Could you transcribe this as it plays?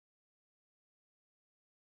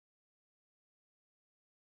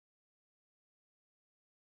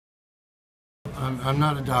I'm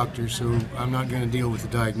not a doctor, so I'm not going to deal with the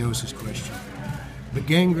diagnosis question. But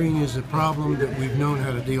gangrene is a problem that we've known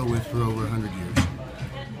how to deal with for over 100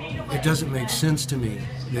 years. It doesn't make sense to me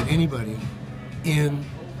that anybody in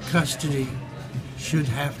custody should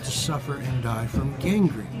have to suffer and die from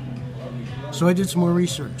gangrene. So I did some more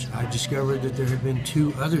research. I discovered that there had been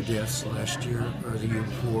 2 other deaths last year or the year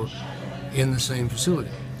before in the same facility.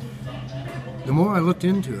 The more I looked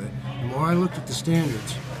into it, the more I looked at the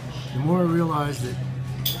standards, the more I realized that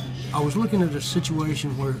I was looking at a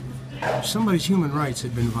situation where somebody's human rights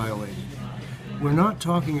had been violated. We're not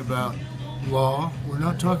talking about law. We're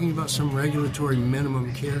not talking about some regulatory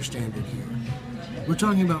minimum care standard here. We're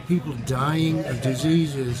talking about people dying of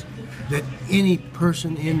diseases that any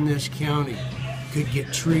person in this county could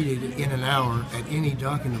get treated in an hour at any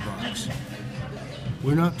doc in the box.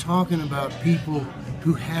 We're not talking about people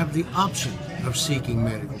who have the option of seeking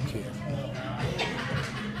medical care.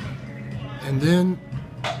 And then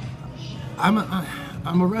I'm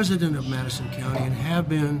a resident of Madison County and have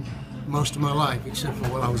been most of my life, except for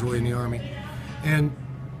while I was away in the Army. And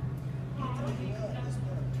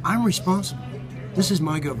I'm responsible. This is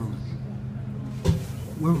my government.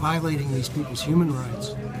 We're violating these people's human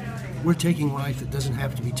rights. We're taking life that doesn't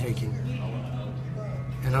have to be taken.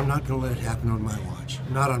 And I'm not going to let it happen on my watch.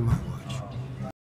 Not on my watch.